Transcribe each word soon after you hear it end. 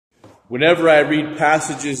Whenever I read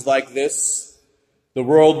passages like this, the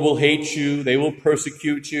world will hate you, they will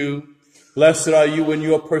persecute you. Blessed are you when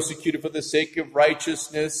you are persecuted for the sake of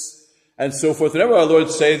righteousness, and so forth. Whenever our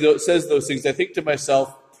Lord says those things, I think to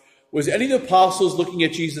myself, was any of the apostles looking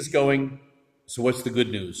at Jesus going, so what's the good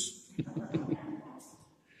news?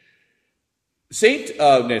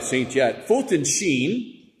 Fulton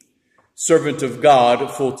Sheen, servant of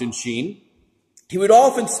God, Fulton Sheen, he would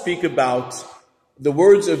often speak about the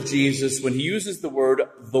words of Jesus when he uses the word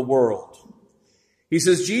the world. He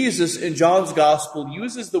says Jesus in John's gospel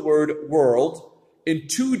uses the word world in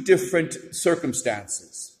two different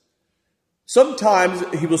circumstances. Sometimes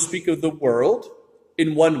he will speak of the world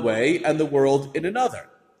in one way and the world in another.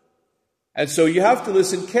 And so you have to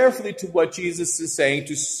listen carefully to what Jesus is saying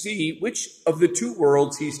to see which of the two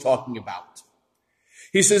worlds he's talking about.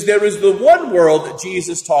 He says there is the one world that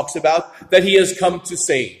Jesus talks about that he has come to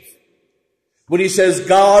save. When he says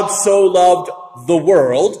God so loved the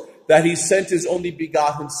world that he sent his only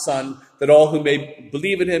begotten Son, that all who may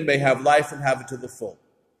believe in him may have life and have it to the full.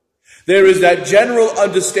 There is that general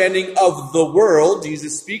understanding of the world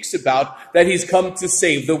Jesus speaks about that he's come to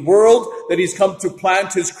save. The world that he's come to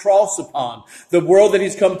plant his cross upon. The world that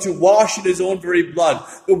he's come to wash in his own very blood.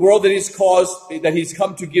 The world that he's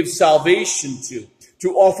come to give salvation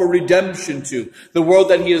to offer redemption to. The world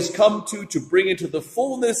that he has come to bring into the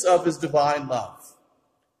fullness of his divine love.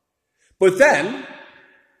 But then,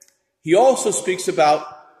 he also speaks about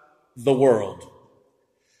the world.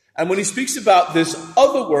 And when he speaks about this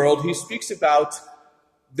other world, he speaks about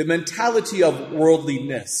the mentality of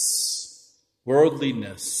worldliness.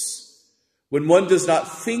 Worldliness. When one does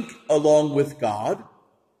not think along with God,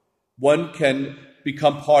 one can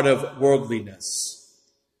become part of worldliness.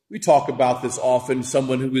 We talk about this often,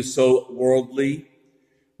 someone who is so worldly,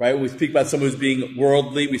 right? When we speak about someone who's being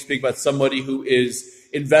worldly, we speak about somebody who is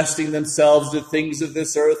investing themselves in things of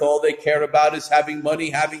this earth. All they care about is having money,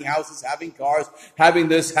 having houses, having cars, having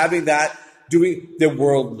this, having that. They're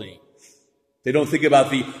worldly. They don't think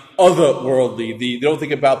about the otherworldly. They don't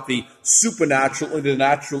think about the supernatural or the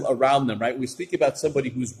natural around them, right? When we speak about somebody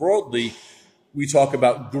who's worldly, we talk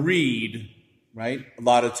about greed, right? A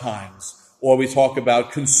lot of times. Or we talk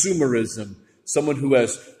about consumerism. Someone who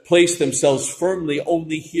has placed themselves firmly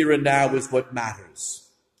only here and now is what matters.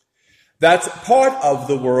 That's part of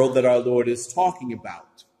the world that our Lord is talking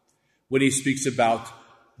about when he speaks about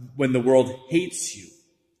when the world hates you.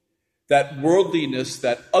 That worldliness,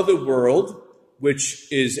 that other world,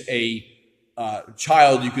 which is a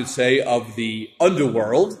child, you could say, of the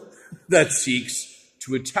underworld that seeks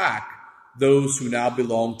to attack those who now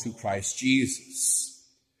belong to Christ Jesus.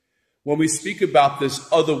 When we speak about this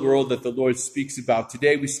other world that the Lord speaks about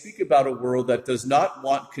today, we speak about a world that does not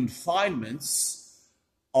want confinements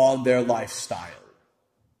on their lifestyle,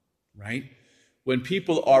 right? When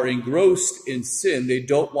people are engrossed in sin, they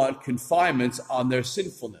don't want confinements on their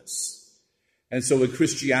sinfulness. And so when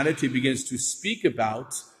Christianity begins to speak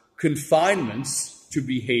about confinements to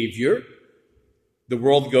behavior, the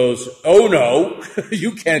world goes, oh no,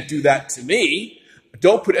 you can't do that to me.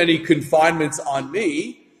 Don't put any confinements on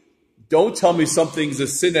me. Don't tell me something's a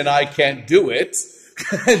sin and I can't do it.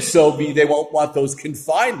 And so they won't want those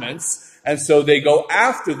confinements. And so they go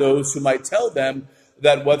after those who might tell them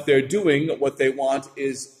that what they're doing, what they want,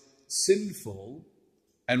 is sinful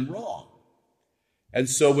and wrong. And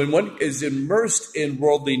so when one is immersed in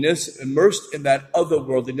worldliness, immersed in that other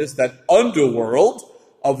worldliness, that underworld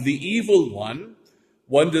of the evil one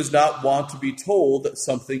does not want to be told that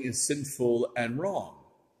something is sinful and wrong.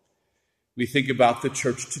 We think about the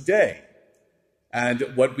church today and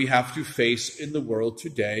what we have to face in the world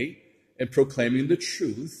today in proclaiming the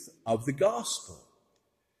truth of the gospel.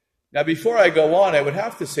 Now, before I go on, I would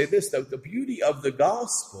have to say this, that the beauty of the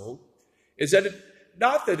gospel is that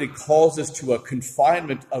not that it calls us to a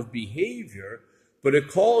confinement of behavior, but it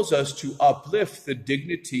calls us to uplift the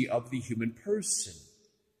dignity of the human person.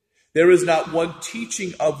 There is not one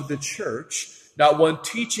teaching of the church, not one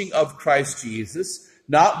teaching of Christ Jesus,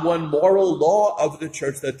 not one moral law of the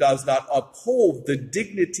church that does not uphold the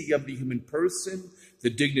dignity of the human person, the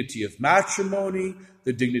dignity of matrimony,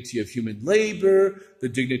 the dignity of human labor, the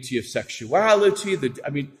dignity of sexuality,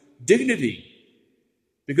 dignity.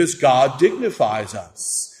 Because God dignifies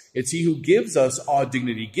us. It's he who gives us our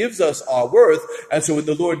dignity, gives us our worth. And so when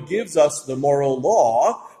the Lord gives us the moral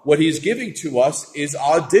law, what he's giving to us is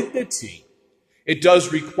our dignity. It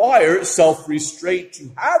does require self-restraint to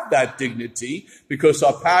have that dignity because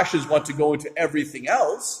our passions want to go into everything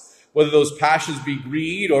else, whether those passions be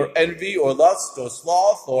greed or envy or lust or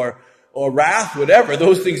sloth or wrath, whatever.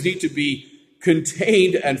 Those things need to be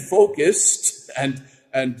contained and focused and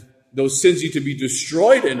those sins need to be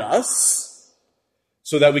destroyed in us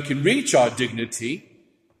so that we can reach our dignity.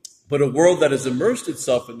 But a world that has immersed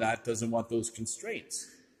itself in that doesn't want those constraints.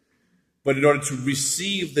 But in order to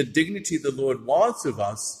receive the dignity the Lord wants of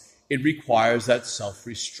us, it requires that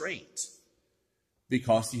self-restraint.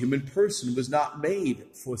 Because the human person was not made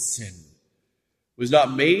for sin, was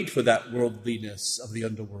not made for that worldliness of the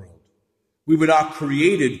underworld. We were not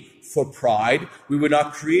created for pride. We were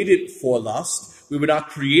not created for lust. We were not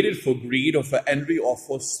created for greed or for envy or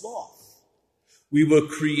for sloth. We were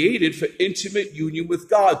created for intimate union with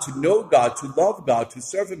God, to know God, to love God, to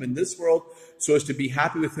serve Him in this world so as to be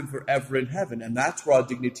happy with Him forever in heaven. And that's where our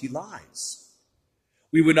dignity lies.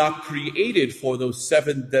 We were not created for those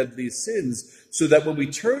 7 deadly sins so that when we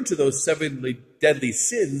turn to those 7 deadly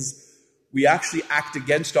sins, we actually act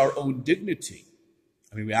against our own dignity.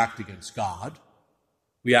 I mean, we act against God,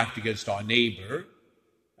 we act against our neighbor,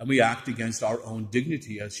 and we act against our own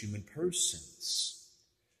dignity as human persons.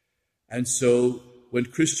 And so when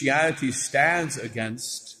Christianity stands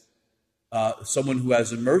against someone who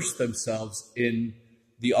has immersed themselves in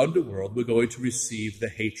the underworld, we're going to receive the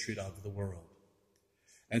hatred of the world.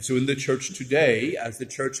 And so in the church today, as the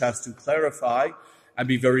church has to clarify and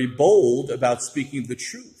be very bold about speaking the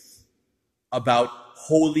truth about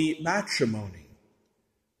holy matrimony,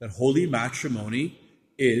 that holy matrimony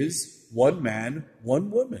is one man, one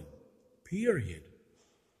woman, period.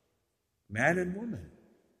 Man and woman.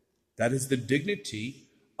 That is the dignity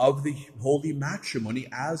of the holy matrimony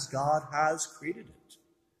as God has created it.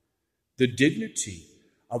 The dignity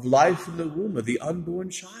of life in the womb of the unborn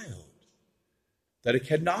child. That it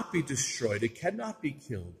cannot be destroyed, it cannot be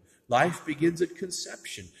killed. Life begins at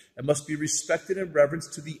conception and must be respected and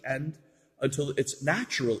reverenced to the end until its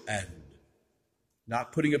natural end.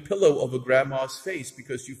 Not putting a pillow over grandma's face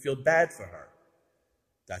because you feel bad for her.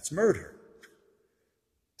 That's murder.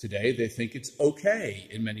 Today, they think it's okay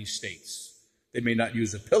in many states. They may not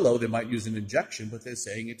use a pillow, they might use an injection, but they're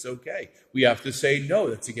saying it's okay. We have to say no,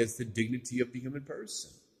 that's against the dignity of the human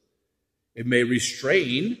person. It may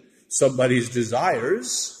restrain somebody's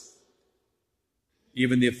desires,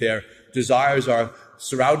 even if their desires are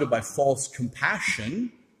surrounded by false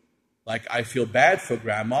compassion, like I feel bad for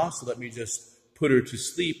grandma, so let me just put her to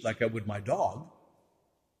sleep like I would my dog.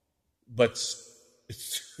 But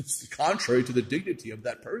it's contrary to the dignity of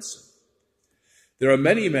that person. There are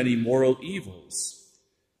many, many moral evils.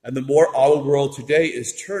 And the more our world today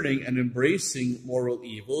is turning and embracing moral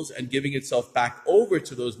evils and giving itself back over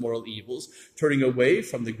to those moral evils, turning away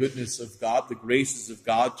from the goodness of God, the graces of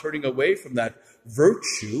God, turning away from that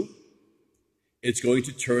virtue, it's going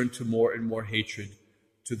to turn to more and more hatred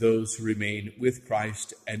to those who remain with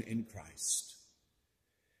Christ and in Christ.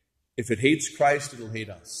 If it hates Christ, it'll hate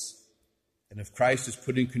us. And if Christ is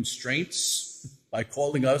putting constraints by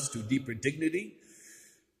calling us to deeper dignity,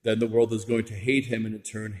 then the world is going to hate him and in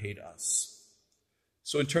turn hate us.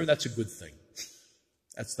 So in turn, that's a good thing.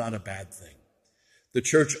 That's not a bad thing. The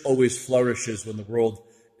church always flourishes when the world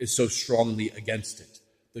is so strongly against it.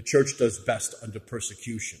 The church does best under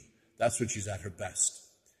persecution. That's when she's at her best.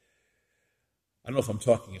 I don't know if I'm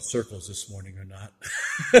talking in circles this morning or not.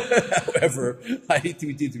 However, I think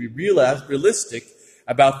we need to be realistic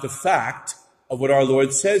about the fact of what our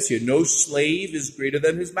Lord says here. No slave is greater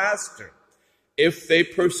than his master. If they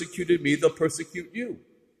persecuted me, they'll persecute you.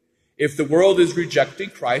 If the world is rejecting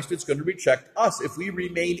Christ, it's going to reject us. If we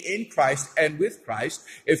remain in Christ and with Christ,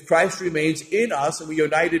 if Christ remains in us and we are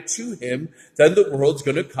united to him, then the world's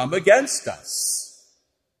going to come against us.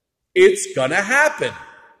 It's going to happen.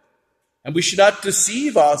 And we should not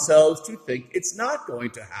deceive ourselves to think it's not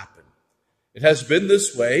going to happen. It has been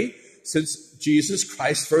this way since Jesus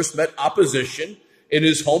Christ first met opposition in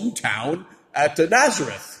his hometown at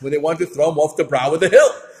Nazareth, when they wanted to throw him off the brow of the hill.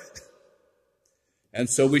 And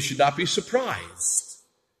so we should not be surprised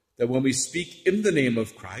that when we speak in the name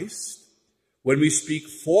of Christ, when we speak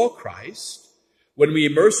for Christ, when we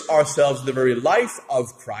immerse ourselves in the very life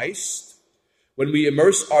of Christ, when we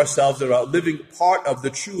immerse ourselves in our living part of the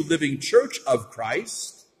true living church of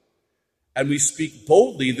Christ, and we speak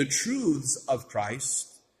boldly the truths of Christ,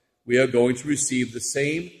 we are going to receive the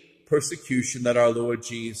same persecution that our Lord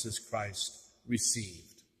Jesus Christ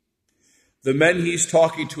received. The men he's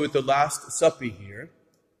talking to at the Last Supper here,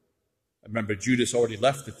 remember Judas already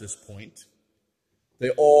left at this point,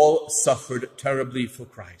 they all suffered terribly for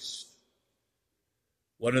Christ.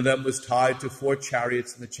 One of them was tied to 4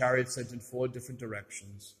 chariots, and the chariots sent in 4 different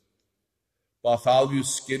directions. Bartholomew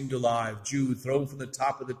skinned alive, Jude thrown from the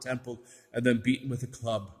top of the temple and then beaten with a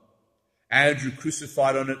club. Andrew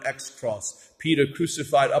crucified on an X-cross. Peter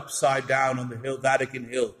crucified upside down on the hill, Vatican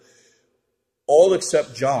Hill. All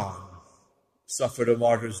except John suffered a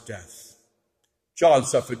martyr's death. John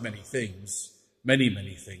suffered many things, many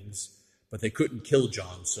things, but they couldn't kill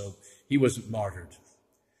John, so he wasn't martyred.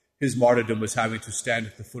 His martyrdom was having to stand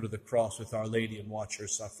at the foot of the cross with Our Lady and watch her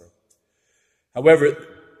suffer. However,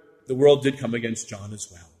 the world did come against John as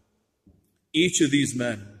well. Each of these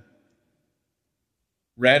men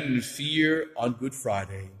ran in fear on Good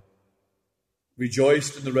Friday,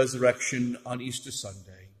 rejoiced in the resurrection on Easter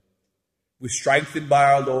Sunday, was strengthened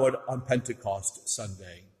by our Lord on Pentecost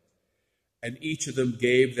Sunday, and each of them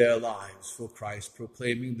gave their lives for Christ,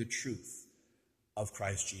 proclaiming the truth of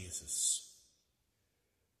Christ Jesus.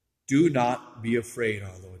 Do not be afraid,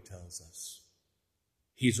 our Lord tells us.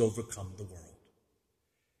 He's overcome the world.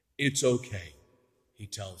 It's okay, he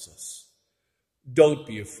tells us. Don't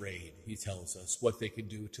be afraid, he tells us, what they can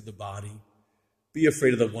do to the body. Be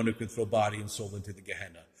afraid of the one who can throw body and soul into the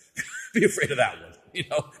Gehenna. Be afraid of that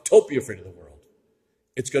one. Don't be afraid of the world.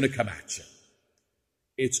 It's going to come at you.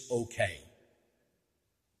 It's okay.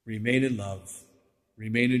 Remain in love.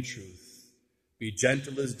 Remain in truth. Be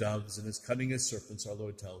gentle as doves and as cunning as serpents, our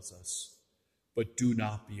Lord tells us. But do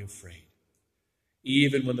not be afraid.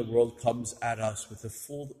 Even when the world comes at us with the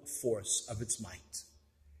full force of its might,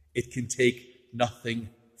 it can take nothing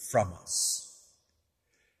from us.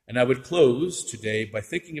 And I would close today by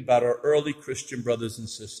thinking about our early Christian brothers and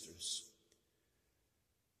sisters.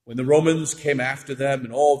 When the Romans came after them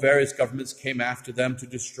and all various governments came after them to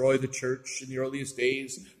destroy the church in the earliest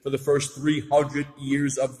days for the first 300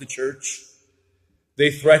 years of the church,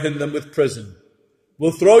 they threatened them with prison.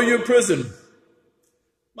 We'll throw you in prison.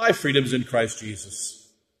 My freedom's in Christ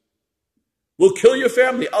Jesus. We'll kill your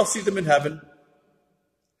family. I'll see them in heaven.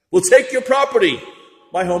 We'll take your property.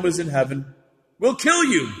 My home is in heaven. We'll kill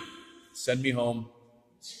you. Send me home.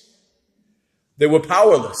 They were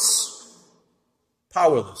powerless.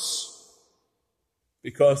 Powerless.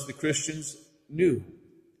 Because the Christians knew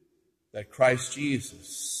that Christ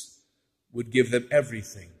Jesus would give them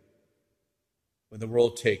everything when the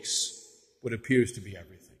world takes what appears to be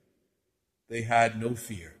everything. They had no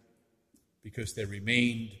fear because they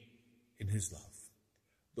remained in his love.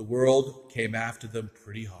 The world came after them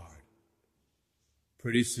pretty hard,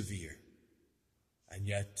 pretty severe, and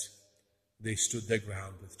yet they stood their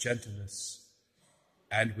ground with gentleness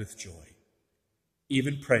and with joy,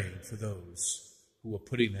 even praying for those who were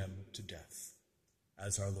putting them to death,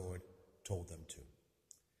 as our Lord told them to.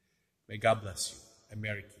 May God bless you, and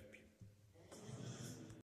Mary keep you.